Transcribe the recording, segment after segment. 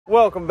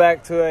Welcome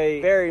back to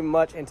a very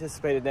much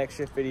anticipated Next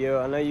Shift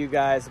video. I know you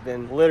guys have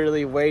been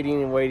literally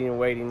waiting and waiting and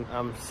waiting.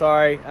 I'm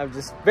sorry, I'm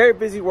just very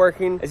busy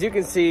working. As you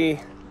can see,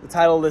 the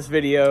title of this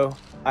video,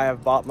 I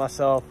have bought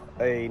myself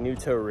a new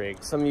tow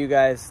rig. Some of you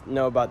guys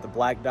know about the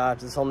Black Dodge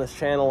that's on this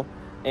channel,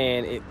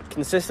 and it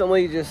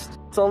consistently just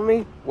on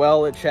me.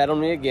 Well, it shat on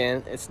me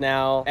again. It's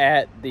now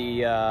at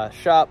the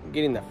shop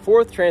getting the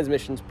 4th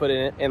transmissions put in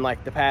it in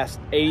like the past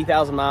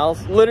 80,000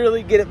 miles.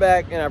 Literally get it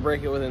back and I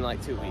break it within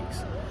like 2 weeks.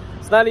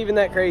 Not even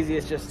that crazy.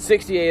 It's just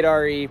 68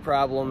 RE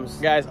problems.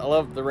 Guys, I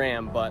love the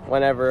Ram, but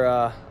whenever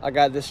I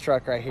got this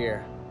truck right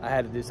here, I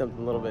had to do something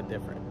a little bit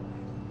different.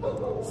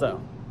 So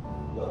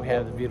we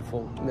have the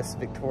beautiful Miss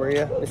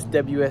Victoria, Miss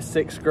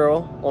WS6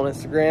 girl on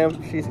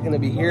Instagram. She's gonna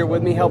be here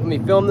with me, helping me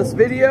film this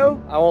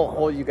video. I won't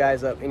hold you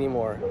guys up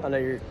anymore. I know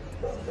you're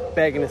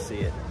begging to see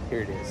it.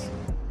 Here it is.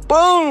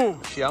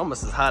 Boom! She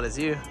almost as hot as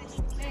you.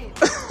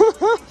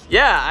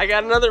 Yeah, I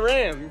got another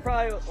Ram. You're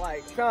probably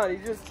like, Sean, you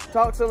just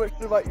talk so much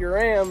about your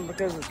Ram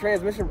because of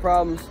transmission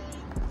problems.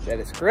 That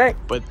is correct.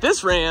 But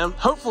this Ram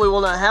hopefully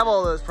will not have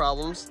all those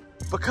problems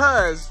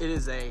because it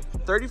is a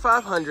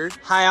 3500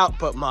 high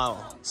output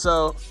model.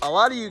 So a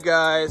lot of you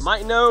guys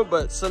might know,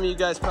 but some of you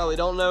guys probably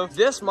don't know.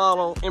 This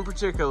model in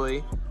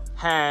particularly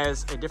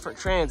has a different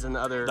trans than the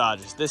other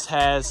Dodges. This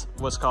has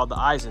what's called the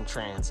Aisin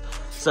trans.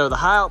 So the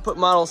high output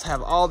models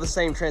have all the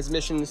same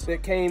transmissions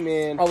that came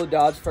in all the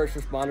Dodge first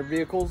responder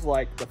vehicles,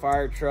 like the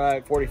fire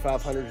truck,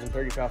 4500s and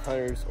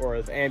 3500s, or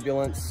the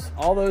ambulance.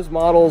 All those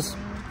models,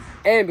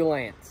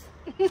 ambulance.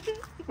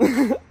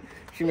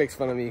 She makes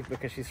fun of me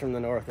because she's from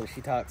the north and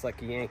she talks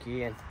like a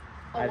Yankee. And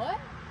what?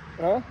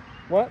 Huh?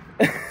 What?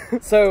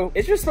 So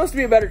it's just supposed to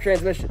be a better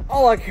transmission.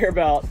 All I care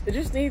about, it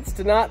just needs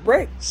to not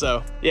break.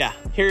 So yeah,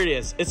 here it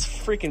is. It's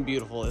freaking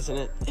beautiful, isn't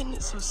it? Isn't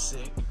it so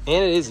sick?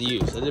 And it is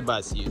used. I did buy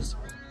it used.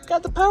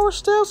 Got the power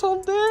steps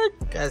on deck.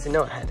 Guys, you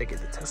know I had to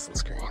get the Tesla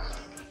screen.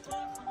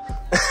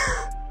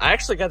 I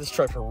actually got this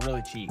truck for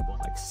really cheap,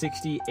 like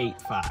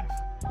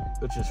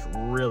 $68,500, which is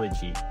really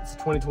cheap. It's a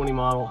 2020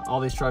 model. All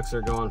these trucks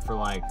are going for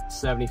like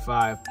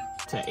 75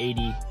 to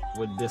 80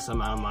 with this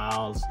amount of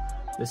miles.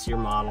 This year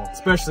model,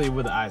 especially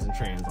with the Aisin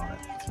trans on it.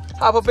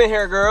 Hop up in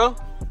here, girl.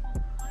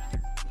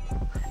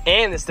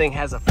 And this thing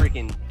has a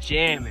freaking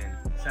jamming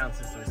sound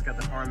system. It's got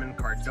the Harman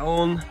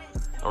Kardon.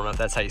 I don't know if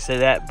that's how you say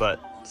that,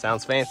 but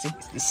sounds fancy.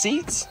 The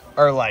seats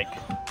are like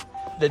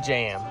the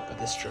jam of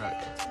this truck.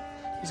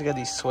 He's got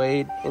these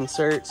suede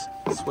inserts,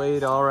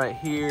 suede all right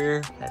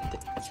here. That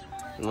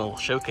little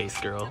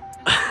showcase girl.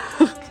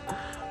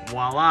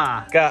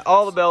 Voila. Got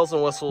all the bells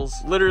and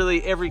whistles,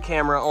 literally every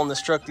camera on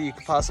this truck that you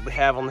could possibly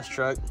have on this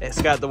truck.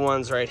 It's got the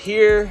ones right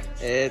here.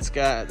 It's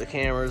got the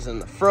cameras in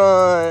the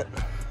front.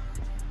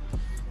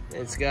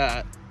 It's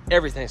got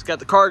everything. It's got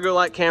the cargo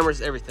light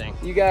cameras, everything.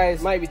 You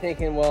guys might be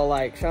thinking, well,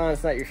 like, Sean,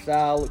 it's not your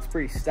style, looks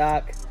pretty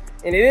stock.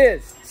 And it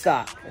is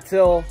stock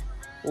until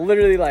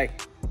literally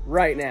like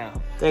right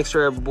now. Thanks to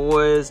our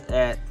boys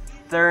at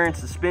Thurn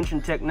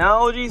Suspension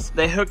Technologies.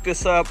 They hooked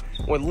us up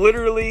with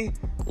literally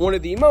one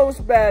of the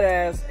most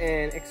badass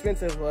and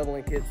expensive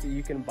leveling kits that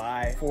you can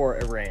buy for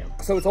a Ram.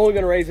 So it's only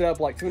gonna raise it up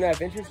like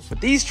 2.5 inches.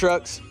 But these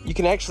trucks, you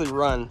can actually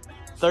run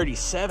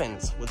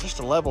 37s with just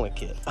a leveling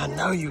kit. I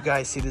know you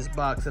guys see this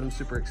box that I'm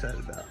super excited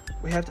about.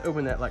 We have to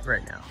open that like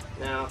right now.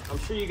 Now, I'm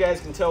sure you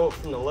guys can tell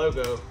from the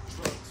logo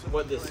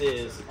what this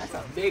is. That's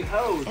a big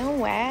hose. Oh,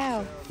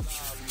 wow.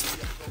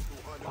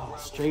 Oh,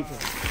 straight to the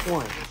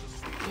point.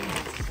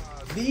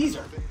 These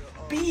are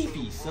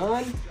beefy,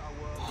 son.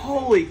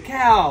 Holy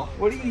cow.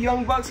 What do you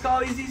young bucks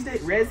call these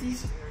days?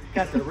 Rezzies?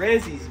 Got the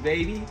Rezzies,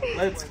 baby.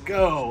 Let's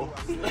go.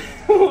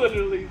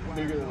 Literally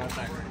bigger than my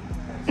thyroid.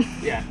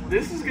 Yeah,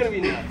 this is gonna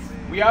be nuts.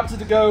 We opted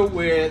to go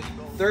with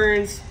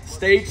Thurn's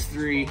Stage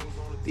 3.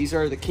 These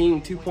are the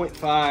King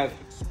 2.5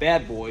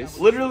 bad boys.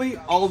 Literally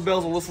all the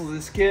bells and whistles of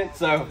this kit.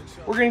 So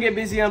we're gonna get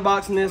busy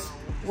unboxing this.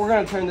 We're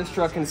gonna turn this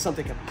truck into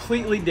something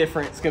completely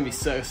different. It's gonna be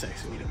so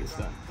sexy when we get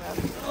done.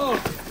 Oh,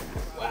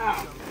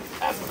 wow,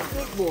 that's a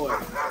big boy.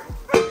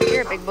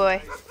 You're a big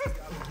boy.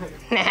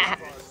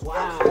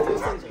 Wow,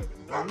 these things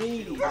are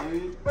meaty,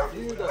 dude.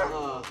 These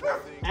are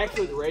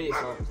actually the radius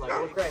arms. Like,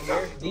 look right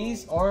here.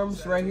 These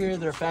arms right here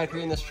that are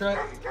factory in this truck,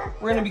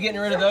 we're gonna be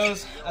getting rid of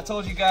those. I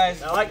told you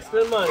guys, I like to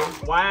spend money.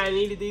 Why I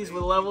needed these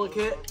with a leveling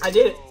kit, I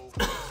did it.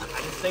 I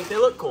just think they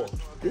look cool.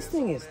 This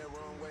thing is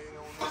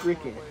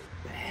freaking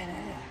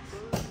badass.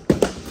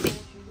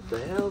 What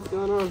the hell's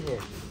going on here?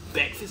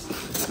 Breakfast.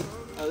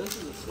 Oh, this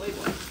is a sleigh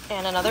box.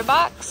 And another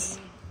box.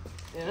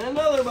 And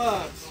another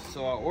box.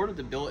 So I ordered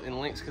the billet and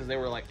links because they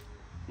were like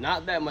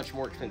not that much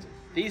more expensive.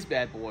 These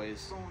bad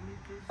boys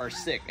are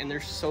sick and they're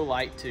so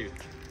light too.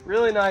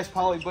 Really nice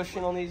poly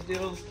bushing on these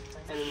deals.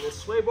 And then this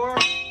sway bar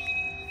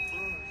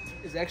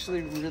is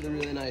actually really,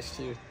 really nice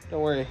too.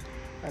 Don't worry,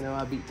 I know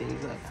I beat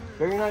things up.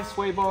 Very nice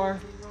sway bar.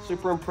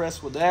 Super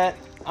impressed with that.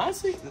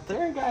 Honestly, the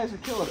Thurn guys are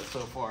killing it so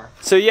far.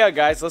 So yeah,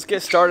 guys, let's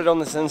get started on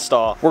this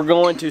install. We're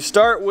going to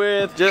start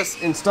with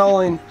just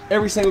installing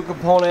every single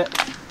component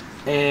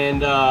and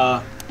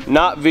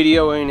not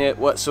videoing it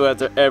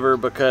whatsoever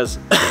because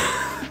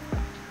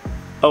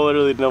I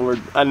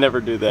literally I never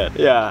do that.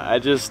 Yeah, I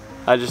just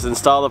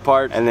install the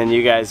part and then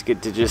you guys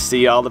get to just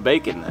see all the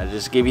bacon. I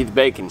just give you the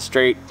bacon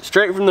straight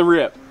from the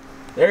rip.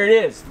 There it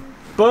is.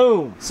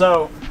 Boom.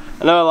 So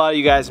I know a lot of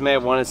you guys may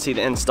have wanted to see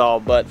the install,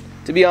 but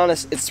to be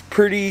honest, it's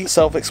pretty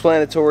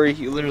self-explanatory.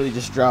 You literally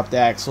just drop the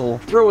axle,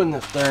 throw in the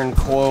Thurn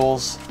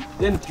coils,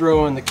 then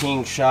throw in the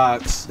King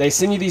shocks. They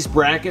send you these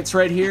brackets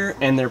right here,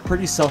 and they're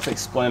pretty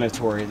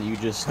self-explanatory. You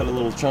just cut a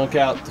little chunk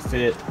out to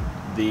fit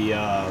the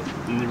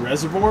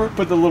reservoir,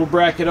 put the little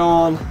bracket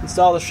on,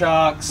 install the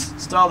shocks,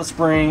 install the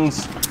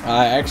springs.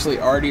 I actually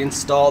already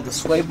installed the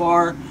sway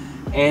bar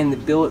and the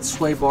billet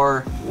sway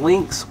bar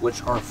links,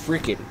 which are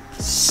freaking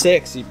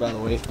sexy, by the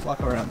way.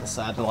 Walk around the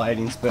side, the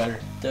lighting's better.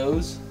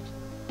 Those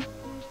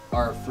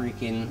are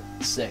freaking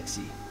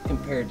sexy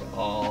compared to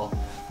all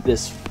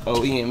this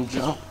OEM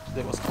junk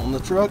that was on the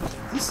truck.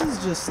 This is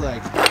just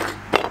like,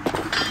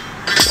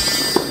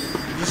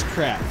 just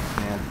crap,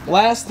 man.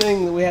 Last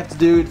thing that we have to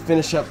do to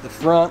finish up the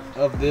front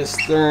of this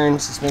Thurn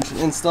suspension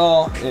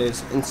install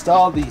is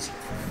install these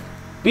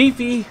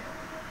beefy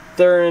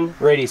Thurn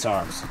radius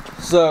arms.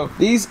 So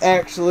these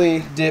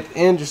actually dip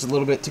in just a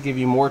little bit to give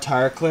you more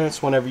tire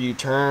clearance whenever you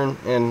turn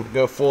and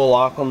go full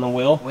lock on the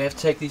wheel. We have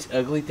to take these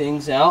ugly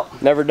things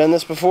out. Never done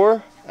this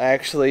before. I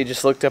actually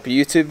just looked up a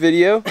YouTube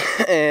video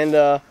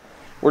and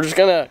we're just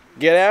gonna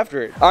get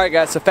after it. All right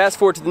guys, so fast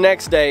forward to the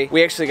next day.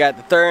 We actually got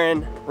the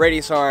Thurn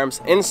radius arms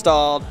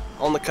installed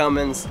on the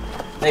Cummins.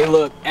 They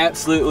look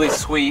absolutely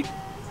sweet.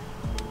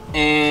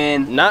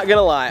 And not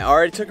gonna lie, I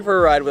already took it for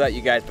a ride without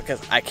you guys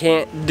because I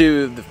can't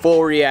do the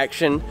full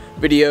reaction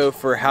video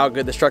for how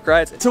good this truck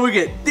rides until we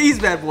get these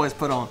bad boys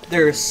put on.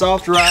 They're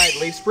soft ride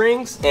leaf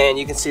springs, and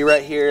you can see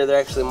right here they're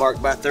actually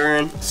marked by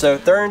Thurn. So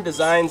Thurn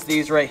designs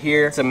these right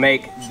here to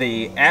make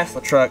the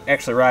Asla truck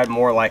actually ride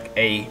more like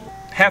a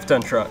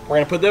half-ton truck. We're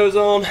gonna put those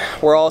on.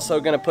 We're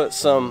also gonna put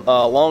some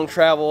long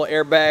travel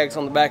airbags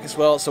on the back as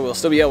well, so we'll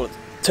still be able to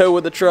tow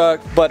with the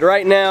truck. But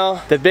right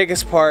now, the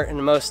biggest part and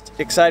the most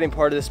exciting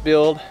part of this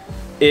build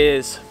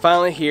is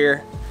finally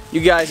here.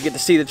 You guys get to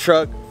see the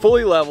truck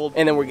fully leveled,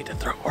 and then we get to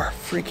throw our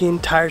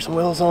freaking tires and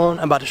wheels on.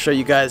 I'm about to show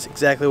you guys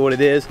exactly what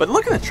it is. But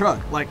look at the truck,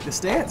 like the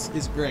stance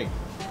is great.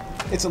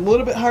 It's a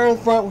little bit higher in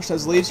the front, which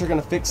those leaves are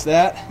gonna fix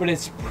that, but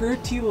it's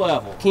pretty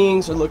level.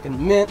 Kings are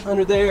looking mint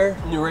under there.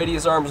 New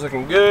radius arms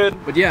looking good.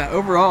 But yeah,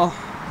 overall,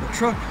 the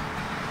truck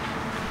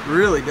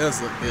really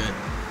does look good.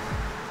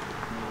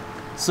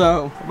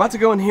 So, we're about to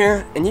go in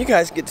here, and you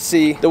guys get to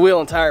see the wheel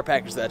and tire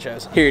package that I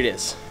chose. Here it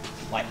is.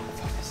 Light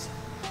focus.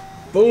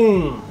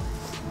 Boom!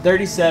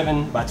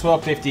 37 by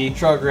 1250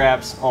 truck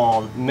wraps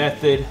on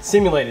Method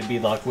simulated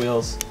beadlock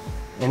wheels.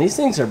 And these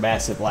things are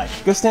massive. Like,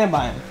 go stand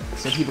by them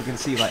so people can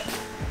see like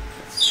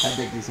how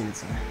big these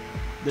units are.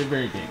 They're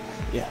very big.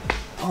 Yeah.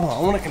 Oh,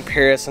 I want a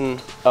comparison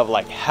of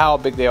like how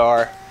big they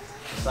are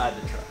inside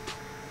the truck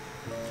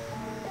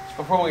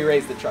before we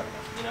raise the truck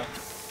up, you know?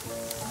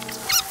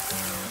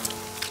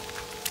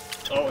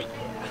 Oh yeah.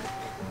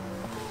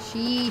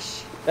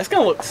 Sheesh. That's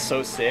gonna look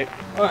so sick.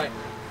 All right,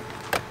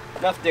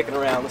 enough dicking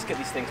around. Let's get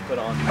these things put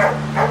on.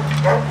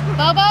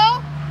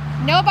 Bobo,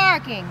 no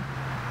barking.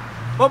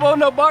 Bobo,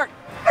 no bark.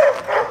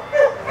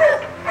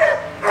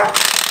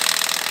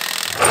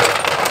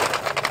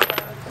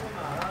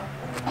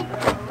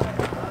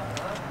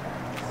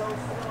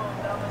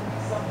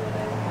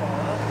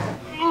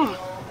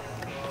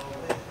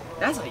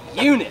 That's a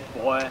unit,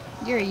 boy.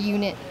 You're a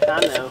unit. I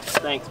know.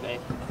 Thanks,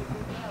 babe.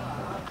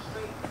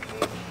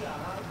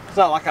 It's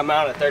not like I'm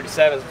out at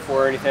 37s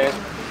before or anything.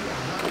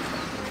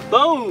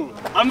 Boom!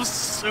 I'm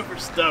super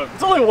stoked.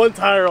 It's only one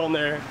tire on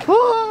there.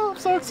 Oh, I'm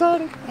so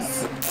excited.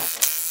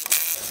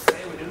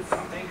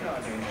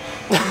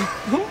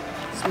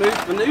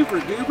 Smooth maneuver,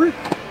 goober.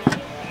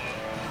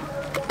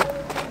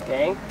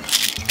 Gang.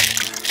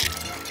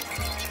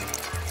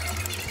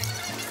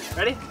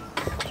 Ready?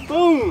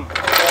 Boom!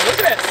 Oh, look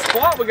at that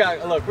squat we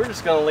got. Look, we're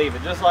just gonna leave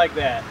it just like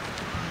that.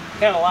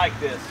 Kind of like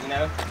this, you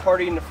know?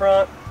 Party in the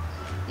front.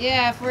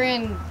 Yeah, if we're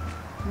in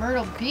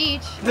Myrtle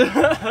Beach. Talking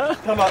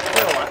about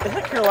Carolina. Isn't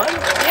that Carolina?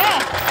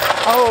 Yeah.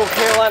 Oh,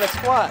 Carolina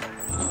squat.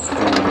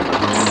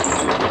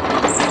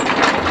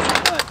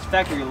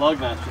 Factory lug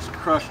nuts just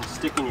crush and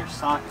stick in your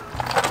socket.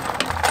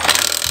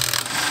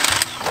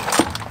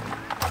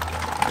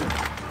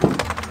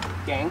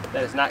 Gang?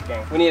 That is not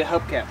gang. We need a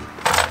hubcap.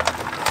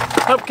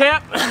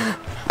 Hubcap!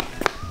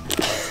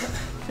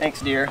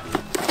 Thanks, dear.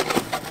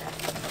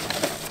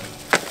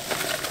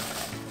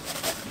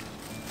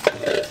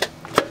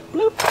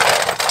 Bloop.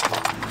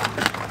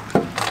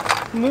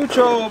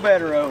 Mucho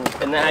bettero.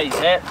 Isn't that how you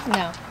say it?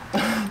 No.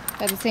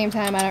 At the same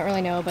time, I don't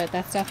really know, but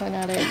that's definitely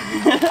not it.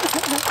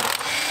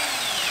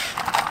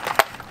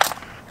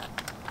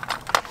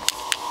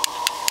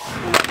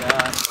 Oh my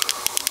god.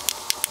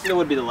 It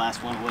would be the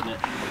last one, wouldn't it?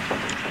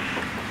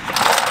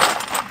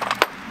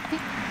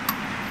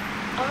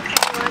 Okay,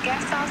 well, I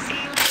guess I'll see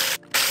you.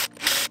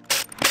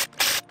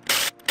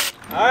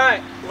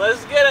 Alright,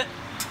 let's get it.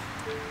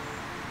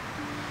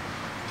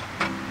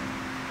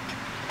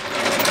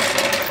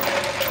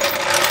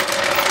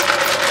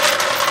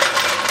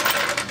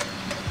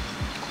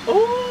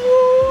 Ooh.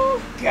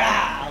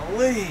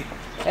 Holy,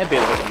 that bit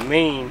looks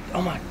mean.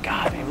 Oh my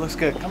God, babe, it looks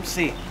good. Come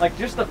see. Like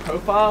just the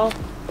profile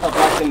of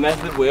like the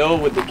method wheel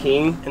with the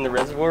king and the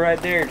reservoir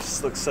right there, it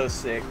just looks so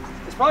sick.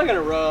 It's probably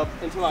gonna rub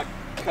until I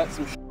cut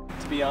some shit,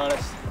 to be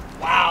honest.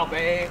 Wow,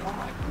 babe, oh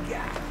my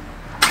God.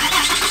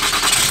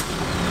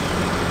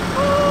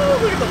 Oh,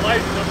 look at the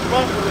lights in the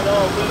front with it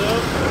all lit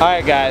up. All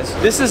right, guys,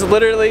 this is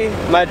literally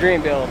my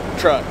dream build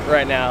truck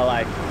right now.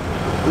 Like,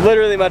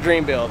 literally my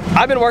dream build.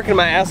 I've been working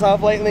my ass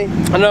off lately.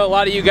 I know a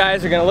lot of you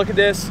guys are gonna look at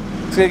this.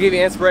 It's gonna give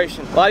you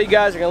inspiration. A lot of you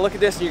guys are gonna look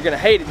at this and you're gonna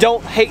hate it.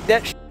 Don't hate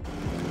that shit.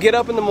 Get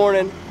up in the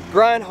morning,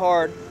 grind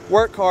hard,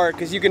 work hard,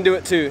 because you can do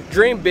it too.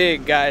 Dream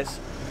big, guys.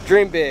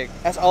 Dream big.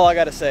 That's all I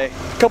gotta say.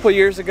 A couple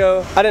years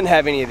ago, I didn't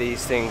have any of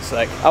these things.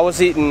 Like, I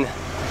was eating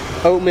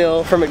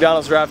oatmeal from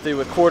McDonald's drive-thru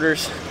with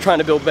quarters, trying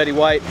to build Betty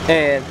White,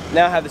 and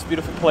now I have this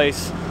beautiful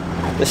place,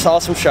 this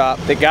awesome shop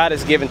that God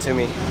has given to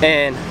me,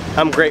 and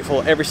I'm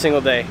grateful every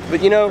single day.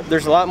 But you know,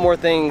 there's a lot more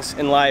things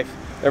in life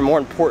that are more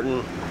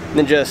important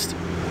than just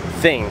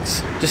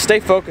things. Just stay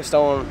focused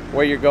on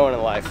where you're going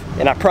in life,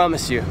 and I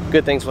promise you,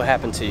 good things will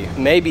happen to you.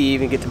 Maybe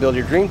even get to build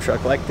your dream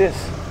truck like this.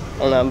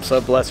 And I'm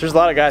so blessed. There's a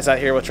lot of guys out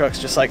here with trucks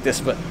just like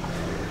this, but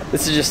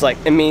this is just like,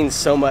 it means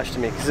so much to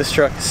me because this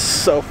truck is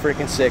so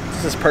freaking sick.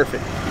 This is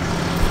perfect.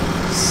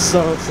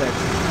 So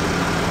sexy.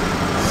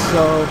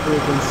 So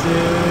freaking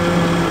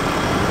sick.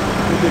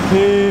 With the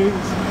kings.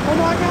 Oh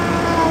my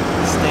God.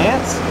 The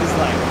stance is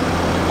like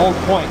on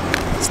point.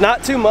 It's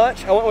not too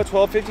much. I went with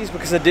 1250s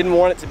because I didn't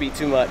want it to be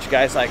too much,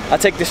 guys. Like, I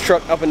take this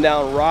truck up and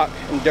down rock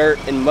and dirt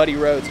and muddy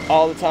roads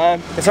all the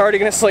time. It's already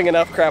gonna sling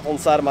enough crap on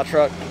the side of my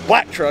truck,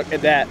 black truck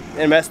at that,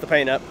 and mess the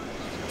paint up.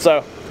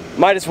 So,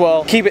 might as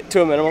well keep it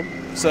to a minimum.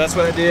 So that's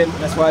what I did.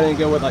 That's why I didn't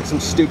go with like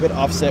some stupid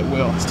offset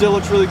wheel. Still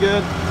looks really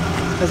good.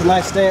 Has a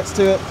nice stance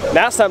to it.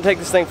 Now it's time to take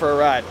this thing for a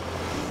ride.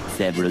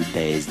 Several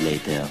days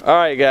later. All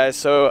right, guys,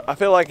 so I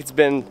feel like it's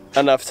been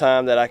enough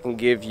time that I can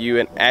give you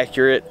an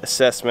accurate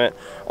assessment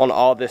on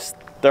all this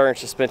Thurn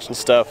suspension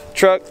stuff.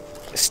 Truck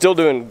is still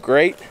doing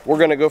great. We're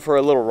gonna go for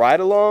a little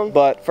ride along,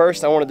 but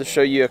first I wanted to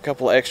show you a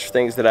couple of extra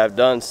things that I've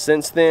done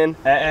since then.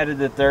 I added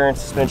the Thurn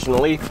suspension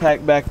leaf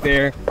pack back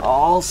there. I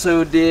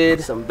also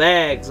did some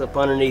bags up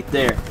underneath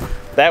there.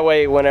 That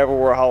way, whenever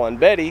we're hauling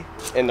Betty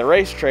in the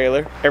race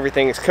trailer,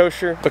 everything is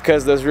kosher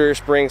because those rear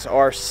springs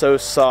are so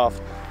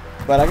soft.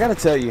 But I gotta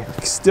tell you,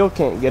 I still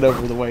can't get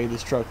over the way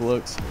this truck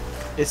looks.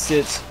 It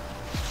sits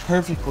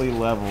perfectly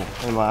level,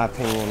 in my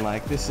opinion.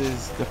 Like, this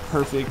is the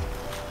perfect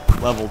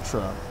level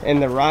truck.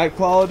 And the ride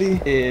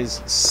quality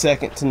is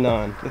second to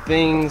none. The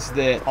things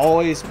that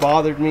always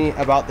bothered me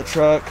about the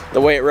truck,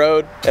 the way it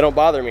rode, they don't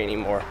bother me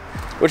anymore.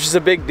 Which is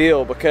a big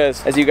deal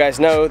because, as you guys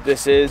know,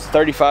 this is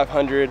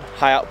 3500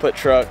 high output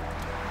truck.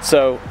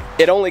 So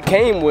it only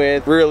came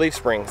with rear leaf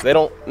springs. They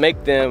don't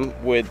make them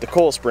with the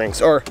coil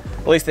springs, or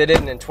at least they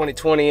didn't in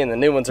 2020, and the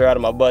new ones are out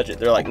of my budget.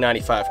 They're like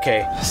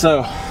 95K.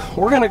 So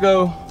we're gonna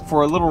go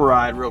for a little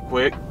ride real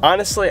quick.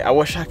 Honestly, I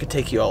wish I could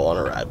take you all on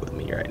a ride with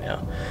me right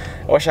now.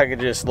 I wish I could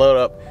just load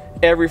up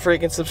every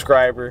freaking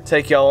subscriber,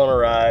 take y'all on a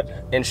ride,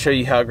 and show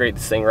you how great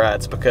this thing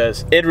rides,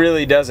 because it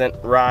really doesn't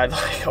ride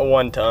like a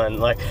 1 ton.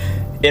 Like,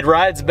 it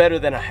rides better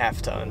than a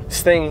half ton.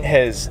 This thing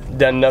has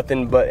done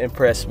nothing but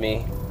impress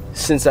me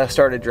since I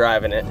started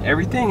driving it.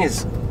 Everything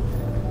is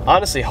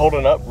honestly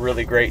holding up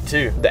really great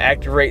too. The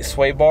Active-Rate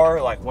sway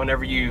bar, like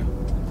whenever you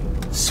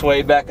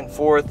sway back and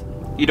forth,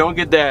 you don't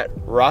get that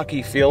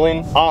rocky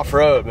feeling.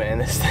 Off-road, man,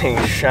 this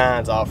thing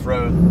shines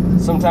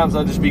off-road. Sometimes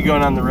I'll just be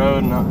going on the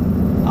road and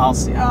I'll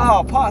see,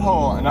 oh,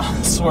 pothole, and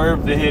I'll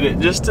swerve to hit it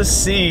just to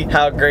see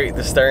how great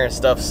the Thurn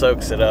stuff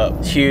soaks it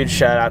up. Huge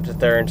shout out to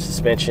Thurn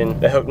Suspension.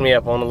 They hooked me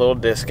up on a little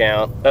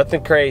discount.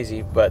 Nothing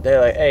crazy, but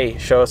they're like, hey,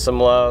 show us some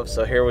love.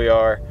 So here we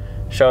are,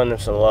 showing them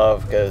some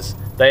love because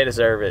they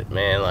deserve it,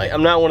 man. Like,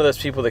 I'm not one of those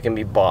people that can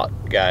be bought,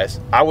 guys.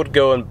 I would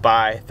go and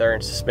buy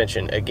Thurn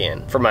Suspension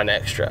again for my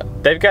next truck.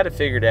 They've got it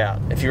figured out.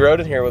 If you rode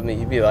in here with me,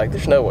 you'd be like,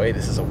 there's no way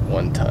this is a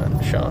 1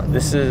 ton, Sean.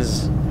 This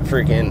is a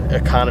freaking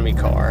economy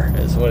car,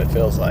 is what it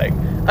feels like.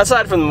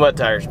 Aside from the mud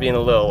tires being a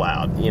little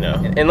loud, you know.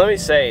 And let me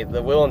say,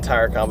 the wheel and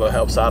tire combo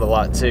helps out a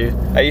lot too.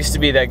 I used to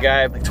be that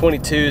guy, like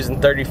 22s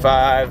and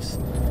 35s,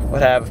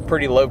 would have a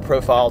pretty low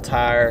profile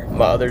tire.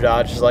 My other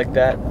Dodge is like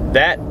that.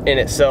 That in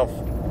itself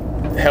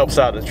helps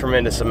out a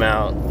tremendous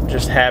amount.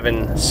 Just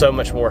having so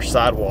much more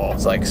sidewall.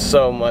 It's like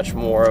so much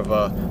more of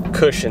a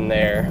cushion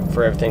there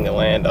for everything to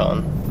land on.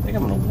 I think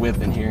I'm gonna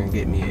whip in here and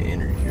get me an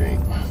energy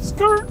drink.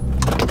 Skirt.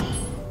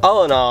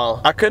 All in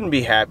all, I couldn't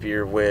be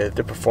happier with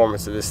the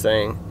performance of this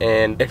thing.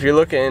 And if you're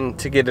looking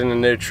to get in a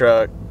new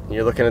truck,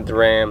 you're looking at the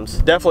Rams,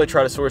 definitely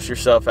try to source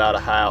yourself out a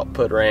high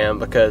output Ram,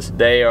 because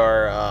they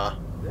are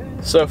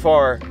so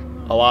far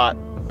a lot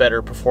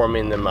better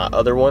performing than my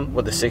other one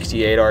with the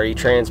 68 RE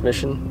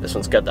transmission. This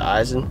one's got the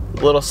Eisen.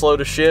 A little slow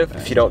to shift.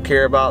 If you don't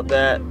care about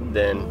that,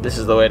 then this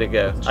is the way to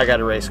go. I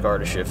got a race car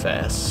to shift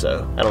fast,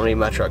 so I don't need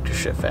my truck to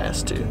shift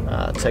fast too.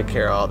 Take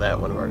care of all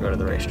that whenever I go to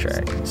the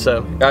racetrack.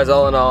 So guys,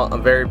 all in all,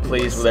 I'm very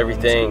pleased with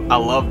everything. I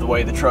love the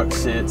way the truck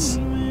sits.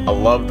 I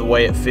love the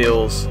way it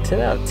feels.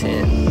 10 out of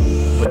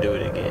 10. Would do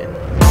it again.